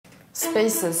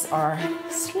Spaces are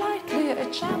slightly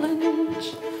a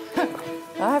challenge.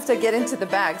 I have to get into the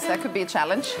bags. That could be a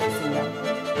challenge.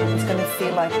 It's gonna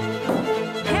feel like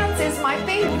hands is my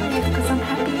favorite because I'm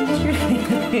happy in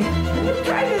shooting. I've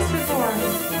tried this before.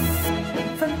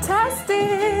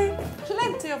 Fantastic!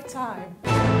 Plenty of time.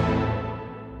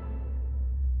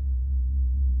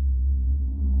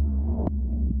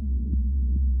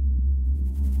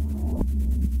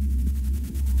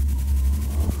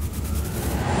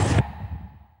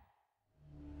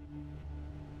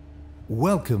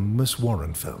 Welcome, Miss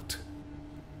Wärenfeldt.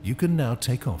 You can now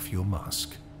take off your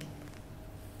mask.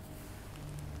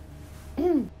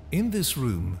 In this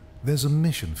room, there's a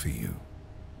mission for you.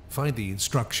 Find the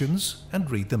instructions and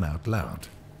read them out loud.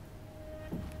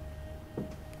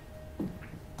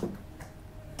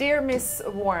 Dear Miss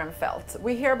Wärenfeldt,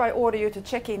 we hereby order you to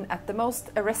check in at the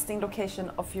most arresting location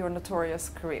of your notorious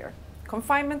career.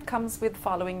 Confinement comes with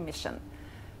following mission.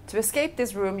 To escape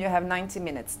this room, you have 90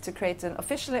 minutes to create an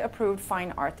officially approved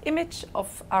fine art image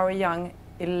of our young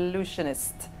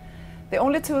illusionist. The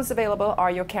only tools available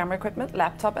are your camera equipment,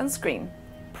 laptop and screen,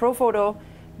 Profoto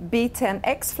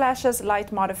B10X flashes,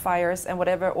 light modifiers and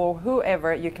whatever or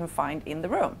whoever you can find in the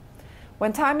room.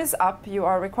 When time is up, you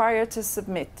are required to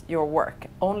submit your work.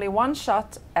 Only one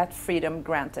shot at freedom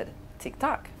granted.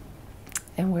 Tick-tock.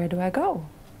 And where do I go?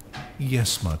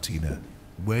 Yes, Martina.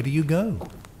 Where do you go?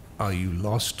 Are you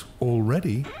lost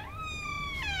already?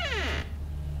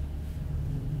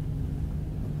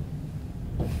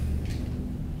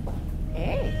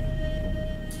 Hey!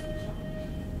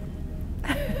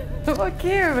 Vad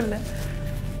kul!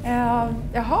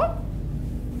 Jaha.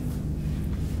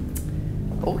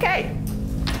 Okay.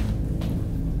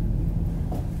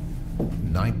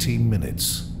 19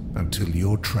 minutes until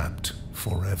you're trapped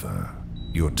forever.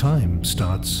 Your time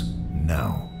starts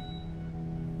now.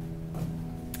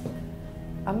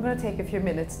 I'm going to take a few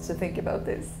minutes to think about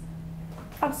this.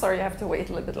 I'm sorry I have to wait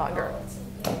a little bit longer.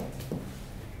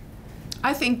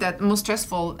 I think that most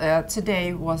stressful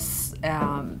today was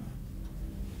the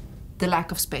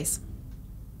lack of space.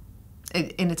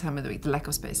 Any time of the week, the lack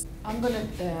of space. I'm going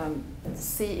to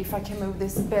see if I can move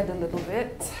this bed a little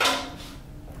bit.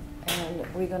 And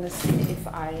we're going to see if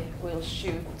I will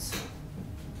shoot.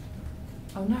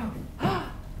 Oh no.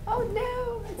 Oh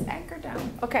no, it's anchored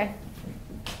down. Okay.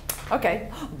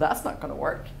 Okay, that's not gonna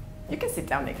work. You can sit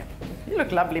down, Nika. You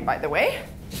look lovely, by the way.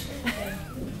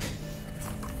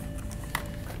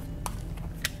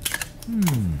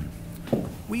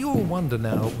 We all wonder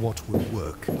now what will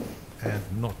work, and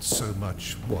not so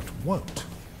much what won't.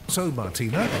 So,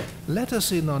 Martina, let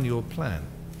us in on your plan,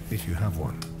 if you have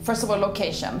one. First of all,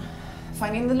 location.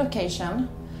 Finding the location.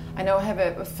 I know I have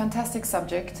a fantastic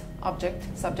subject,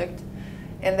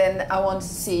 and then I want to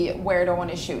see where do I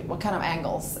want to shoot, what kind of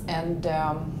angles, and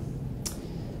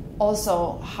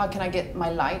also how can I get my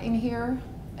light in here.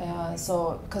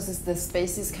 So, because the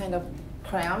space is kind of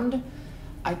crammed,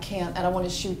 I can't, and I want to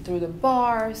shoot through the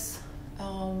bars.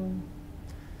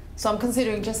 So I'm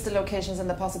considering just the locations and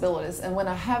the possibilities, and when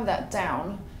I have that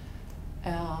down,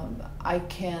 I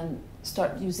can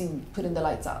start putting the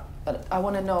lights up. But I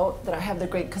want to know that I have the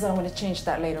great, because I want to change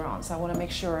that later on. So I want to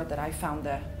make sure that I found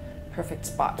the perfect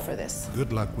spot for this.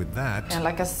 Good luck with that. And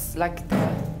like the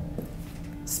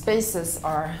spaces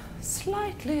are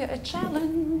slightly a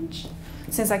challenge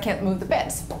since I can't move the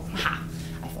beds. Ha!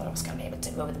 I thought I was going to be able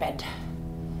to move the bed.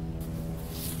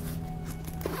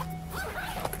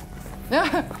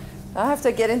 I have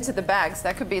to get into the bags.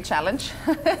 That could be a challenge.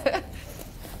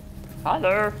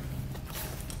 Hello.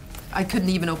 I couldn't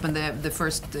even open the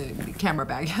first camera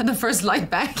bag, the first light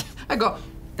bag. I go,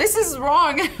 this is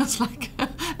wrong. It's like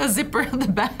a zipper in the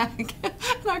bag.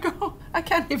 And I go, I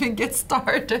can't even get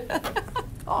started.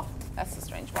 Oh, that's a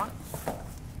strange one.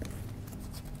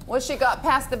 Well, she got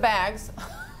past the bags.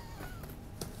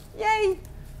 Yay.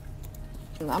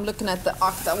 I'm looking at the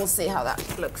octa. We'll see how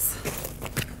that looks.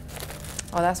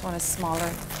 Oh, that one is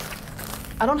smaller.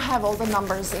 I don't have all the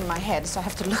numbers in my head, so I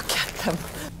have to look at them.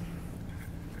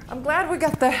 I'm glad we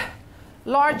got the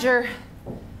larger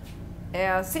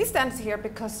C-stands here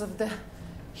because of the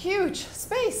huge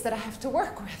space that I have to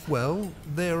work with. Well,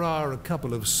 there are a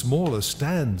couple of smaller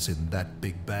stands in that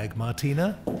big bag,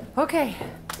 Martina. Okay.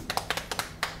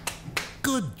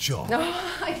 Good job. No,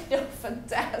 I know,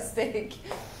 fantastic.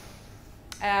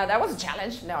 That was a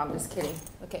challenge. No, I'm just kidding.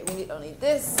 Okay, we need only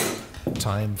this.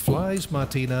 Time flies,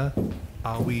 Martina.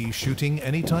 Are we shooting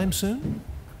anytime soon?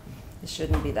 It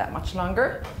shouldn't be that much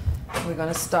longer. We're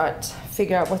gonna start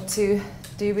figure out what to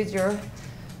do with your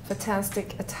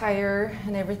fantastic attire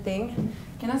and everything.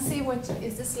 Can I see what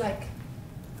is this like?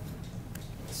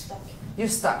 Stuck. You're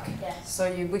stuck. Yeah.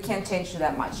 So we can't change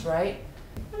that much, right?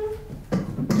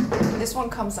 This one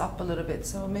comes up a little bit,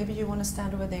 so maybe you want to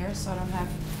stand over there so I don't have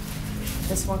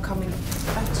this one coming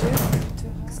back to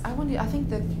you. I think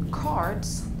the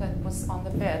cards that was on the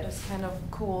bed is kind of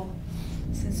cool,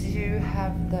 since you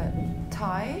have the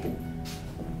tie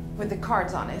with the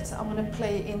cards on it. I want to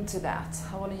play into that.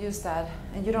 I want to use that,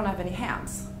 and you don't have any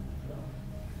hands.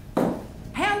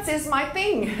 Hands is my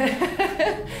thing.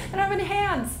 I don't have any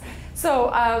hands.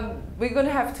 So we're going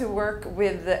to have to work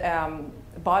with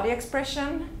body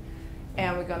expression,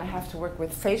 and we're going to have to work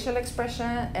with facial expression,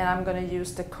 and I'm going to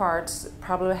use the cards,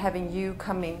 probably having you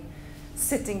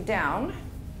sitting down.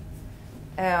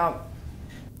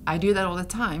 I do that all the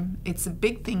time. It's a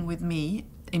big thing with me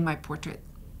in my portrait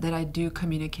that I do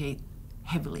communicate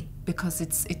heavily, because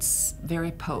it's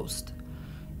very posed.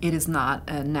 It is not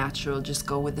a natural, just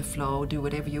go with the flow, do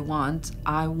whatever you want.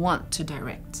 I want to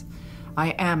direct.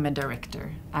 I am a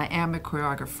director. I am a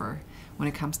choreographer when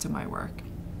it comes to my work.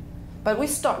 But we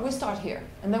start here,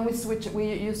 and then we switch.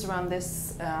 We use around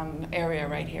this area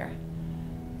right here.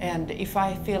 And if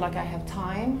I feel like I have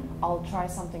time, I'll try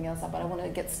something else up, but I want to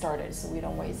get started so we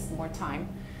don't waste more time.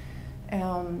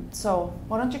 So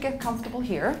why don't you get comfortable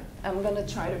here? I'm going to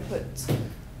try to put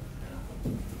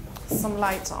some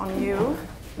light on you.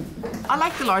 I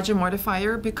like the larger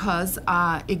modifier because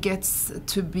it gets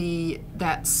to be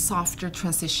that softer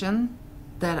transition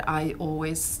that I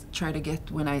always try to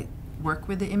get when I work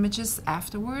with the images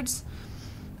afterwards.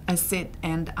 I sit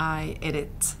and I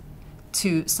edit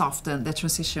to soften the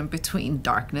transition between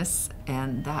darkness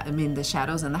and the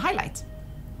shadows and the highlights.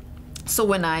 So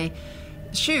when I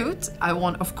shoot, I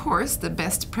want, of course, the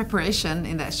best preparation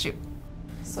in that shoot.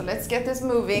 So let's get this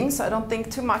moving so I don't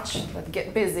think too much, but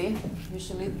get busy.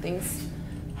 Usually things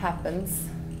happen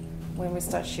when we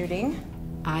start shooting.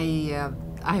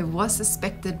 I was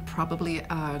suspected probably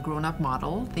a grown-up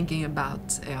model, thinking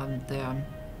about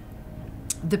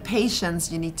the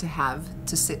patience you need to have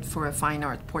to sit for a fine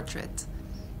art portrait.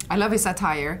 I love his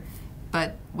attire,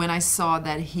 but when I saw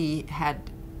that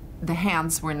the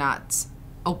hands were not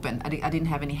open, I didn't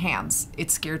have any hands,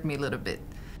 it scared me a little bit.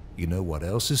 You know what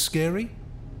else is scary?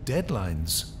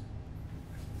 Deadlines.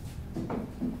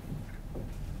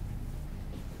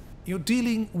 You're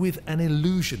dealing with an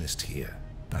illusionist here.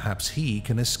 Perhaps he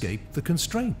can escape the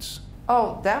constraints.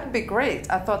 Oh, that would be great.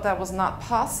 I thought that was not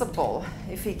possible,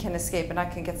 if he can escape and I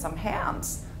can get some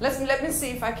hands. Let me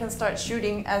see if I can start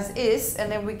shooting as is,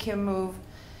 and then we can move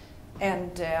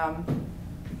and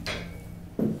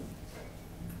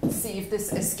see if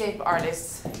this escape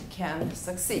artist can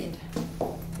succeed.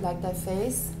 Like that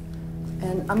face.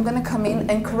 And I'm gonna come in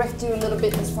and correct you a little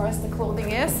bit as far as the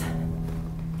clothing is.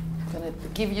 I'm gonna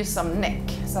give you some neck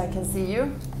so I can see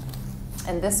you.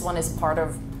 And this one is part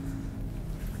of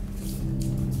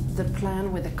the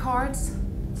plan with the cards.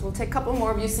 So we'll take a couple more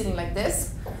of you sitting like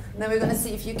this. And then we're gonna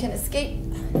see if you can escape.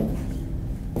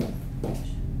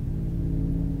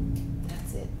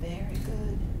 That's it, very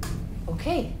good.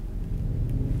 Okay,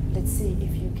 let's see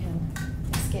if you can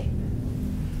escape.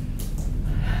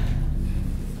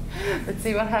 Let's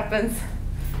see what happens.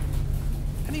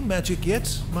 Any magic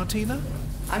yet, Martina?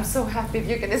 I'm so happy if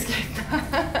you can escape.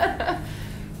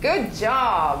 Good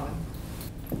job.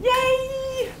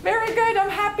 Yay! Very good, I'm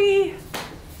happy.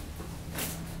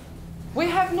 We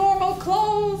have normal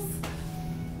clothes.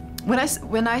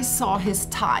 When I saw his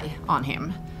tie on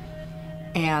him,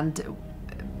 and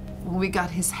when we got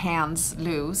his hands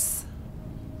loose,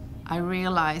 I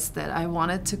realized that I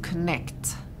wanted to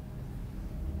connect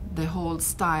the whole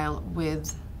style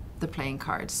with the playing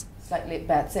cards. Slightly,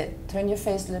 that's it. Turn your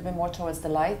face a little bit more towards the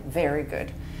light. Very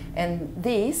good. And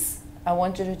these, I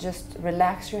want you to just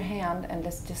relax your hand and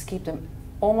let's just keep them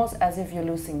almost as if you're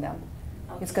losing them.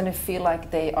 Okay. It's going to feel like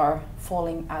they are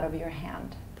falling out of your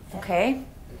hand. Okay?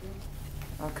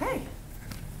 Okay.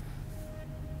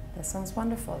 That sounds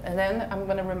wonderful. And then I'm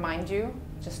going to remind you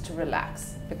just to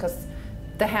relax, because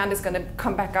the hand is going to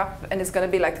come back up and it's going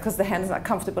to be like, because the hand is not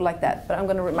comfortable like that, but I'm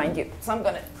going to remind you. So I'm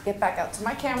going to get back out to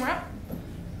my camera.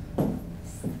 That's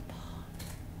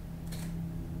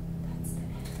the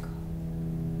angle.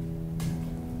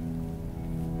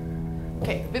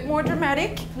 Okay, a bit more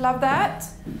dramatic. Love that.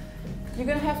 You're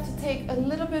going to have to take a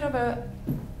little bit of a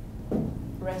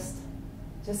rest.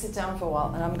 Just sit down for a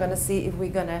while, and I'm going to see if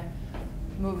we're going to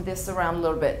move this around a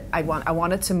little bit. I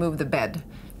wanted to move the bed,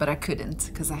 but I couldn't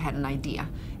because I had an idea.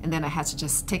 And then I had to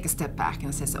just take a step back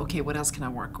and say, okay, what else can I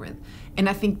work with? And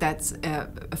I think that's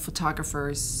a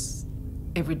photographer's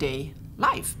everyday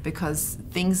life, because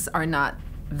things are not,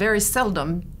 very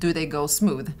seldom do they go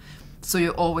smooth. So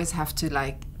you always have to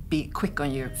like be quick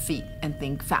on your feet and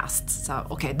think fast. So,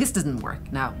 okay, this doesn't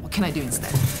work. Now, what can I do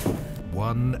instead?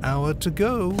 1 hour to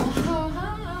go.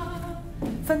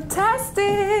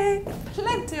 Fantastic!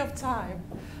 Plenty of time.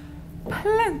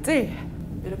 Plenty.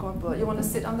 You want to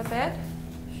sit on the bed?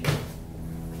 Sure.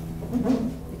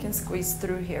 You can squeeze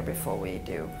through here before we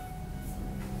do.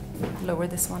 Lower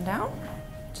this one down.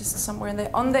 Just somewhere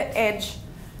on the edge.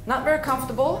 Not very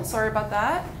comfortable. Sorry about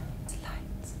that. It's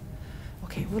light.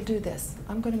 Okay, we'll do this.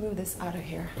 I'm going to move this out of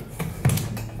here.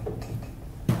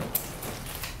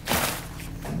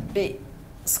 Be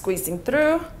squeezing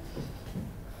through.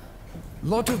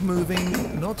 Lot of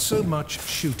moving, not so much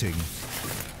shooting.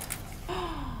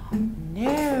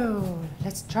 No,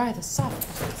 let's try the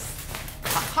soft ones.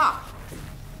 Aha!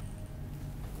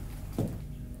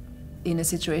 In a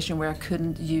situation where I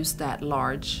couldn't use that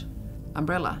large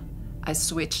umbrella, I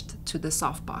switched to the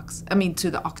softbox. I mean,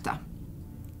 to the Octa.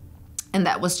 And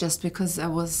that was just because I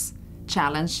was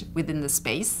challenged within the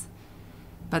space.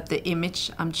 But the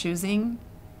image I'm choosing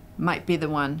might be the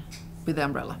one with the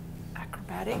umbrella.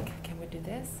 Acrobatic, can we do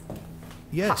this?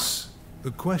 Yes,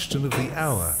 the question of the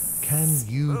hour. Can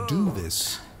you do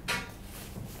this?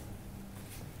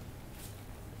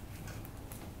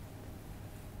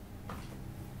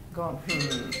 Go on,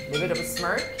 leave it of a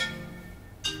smirk.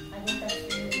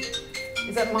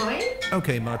 Is that mine?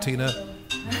 Okay, Martina,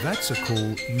 that's a call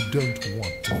you don't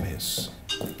want to miss.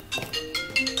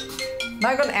 Am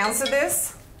I gonna answer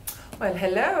this? Well,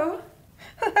 hello.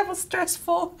 That was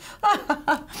stressful.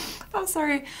 I'm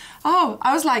sorry. Oh,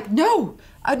 I was like, no,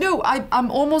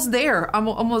 I'm almost there. I'm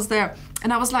almost there.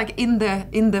 And I was like in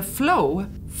the flow.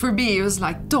 For me, it was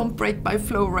like, don't break my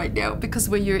flow right now, because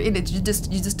when you're in it, you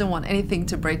just don't want anything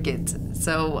to break it.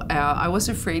 So I was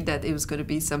afraid that it was going to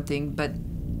be something, but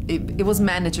it was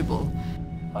manageable.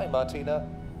 Hi, Martina.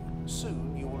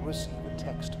 Soon you will receive a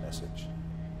text message.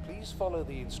 Please follow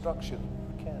the instruction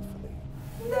carefully.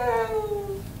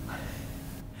 No.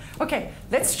 Okay,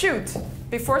 let's shoot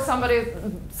before somebody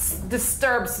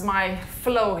disturbs my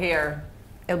flow here.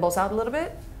 Elbows out a little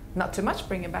bit, not too much,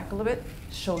 bring it back a little bit,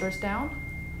 shoulders down.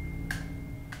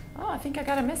 Oh, I think I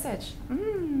got a message.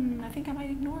 I think I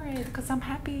might ignore it because I'm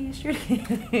happy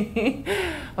shooting.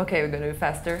 Okay, we're gonna do it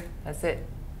faster. That's it.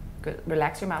 Good,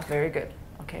 relax your mouth, very good.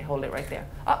 Okay, hold it right there.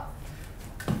 Oh,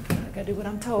 I gotta do what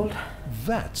I'm told.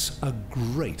 That's a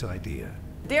great idea.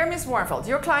 Dear Ms. Wärenfeldt,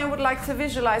 your client would like to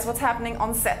visualize what's happening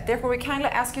on set. Therefore, we kindly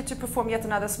ask you to perform yet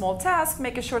another small task.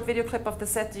 Make a short video clip of the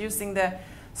set using the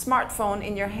smartphone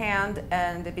in your hand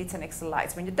and the B10X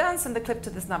lights. When you're done, send the clip to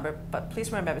this number. But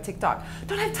please remember, TikTok.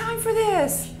 Don't have time for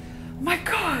this. Oh my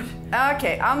God.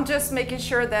 Okay, I'm just making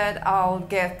sure that I'll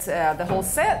get the whole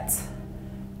set.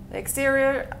 The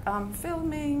exterior, I'm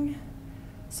filming.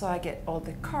 So I get all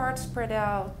the cards spread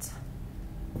out.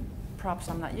 Props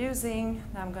I'm not using.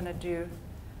 Now I'm gonna do,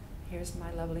 here's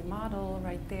my lovely model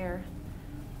right there.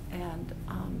 And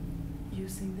I'm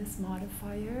using this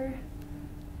modifier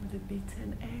with the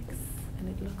B10X, and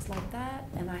it looks like that.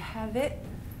 And I have it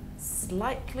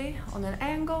slightly on an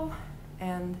angle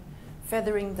and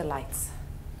feathering the lights.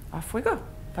 Off we go.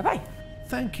 Bye-bye.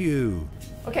 Thank you.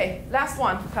 Okay, last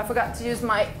one. I forgot to use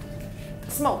my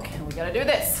smoke. And we gotta do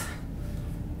this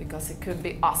because it could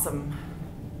be awesome.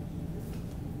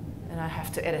 And I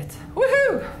have to edit.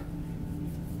 Woohoo!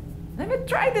 Never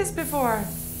tried this before.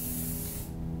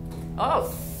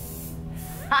 Oh.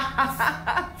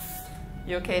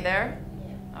 You okay there?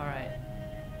 Yeah. All right.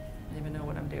 I don't even know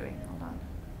what I'm doing. Hold on.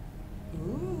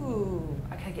 Ooh,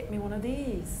 I can get me one of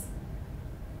these.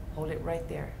 Hold it right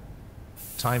there.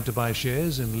 Time to buy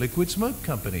shares in liquid smoke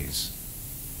companies.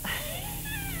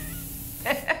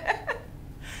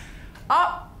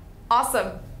 Oh,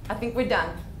 awesome. I think we're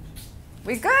done.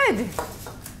 We're good.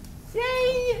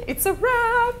 Yay, it's a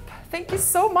wrap. Thank you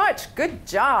so much. Good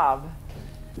job.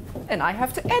 And I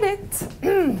have to edit.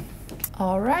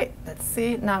 All right, let's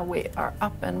see. Now we are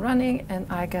up and running, and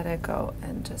I gotta go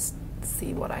and just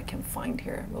see what I can find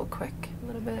here real quick. A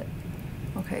little bit.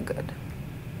 Okay, good.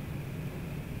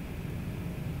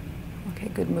 Okay,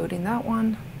 good mood in that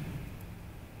one.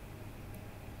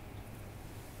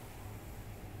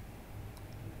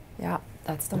 Yeah,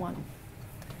 that's the one.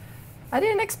 I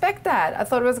didn't expect that. I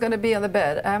thought it was going to be on the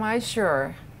bed. Am I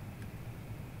sure?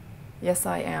 Yes,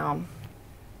 I am.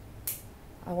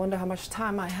 I wonder how much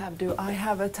time I have. Do I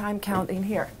have a time count in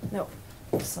here? No.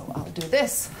 So I'll do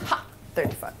this. Ha!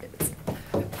 35 minutes.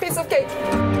 Piece of cake.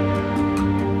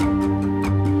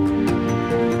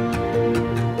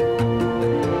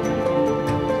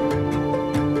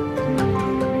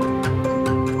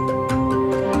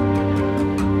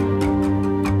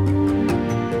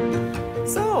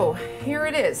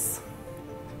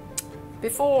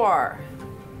 are.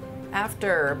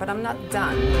 After, but I'm not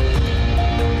done.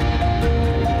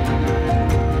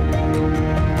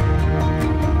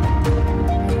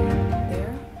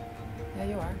 There? There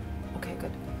you are. Okay,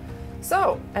 good.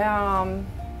 So, I'm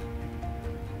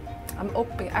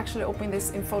actually opening this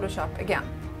in Photoshop again.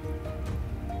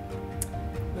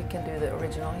 We can do the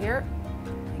original here.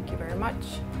 Thank you very much.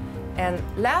 And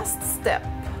last step.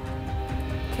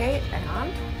 Okay, and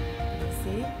let me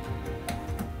see.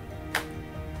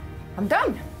 I'm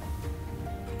done.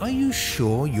 Are you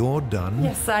sure you're done?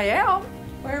 Yes, I am.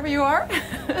 Wherever you are.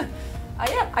 I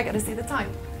am. I gotta see the time.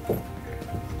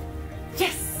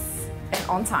 Yes! And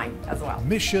on time as well.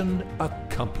 Mission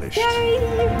accomplished. Yay!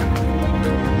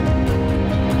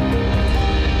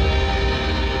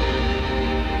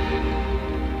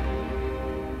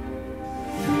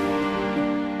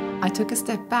 I took a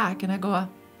step back and I go,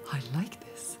 I like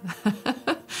this.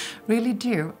 Really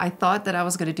do. I thought that I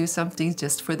was going to do something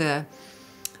just for the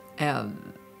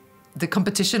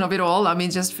competition of it all. I mean,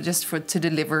 just to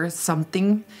deliver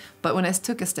something. But when I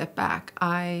took a step back,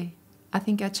 I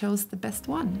think I chose the best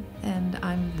one, and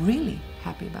I'm really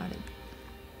happy about it.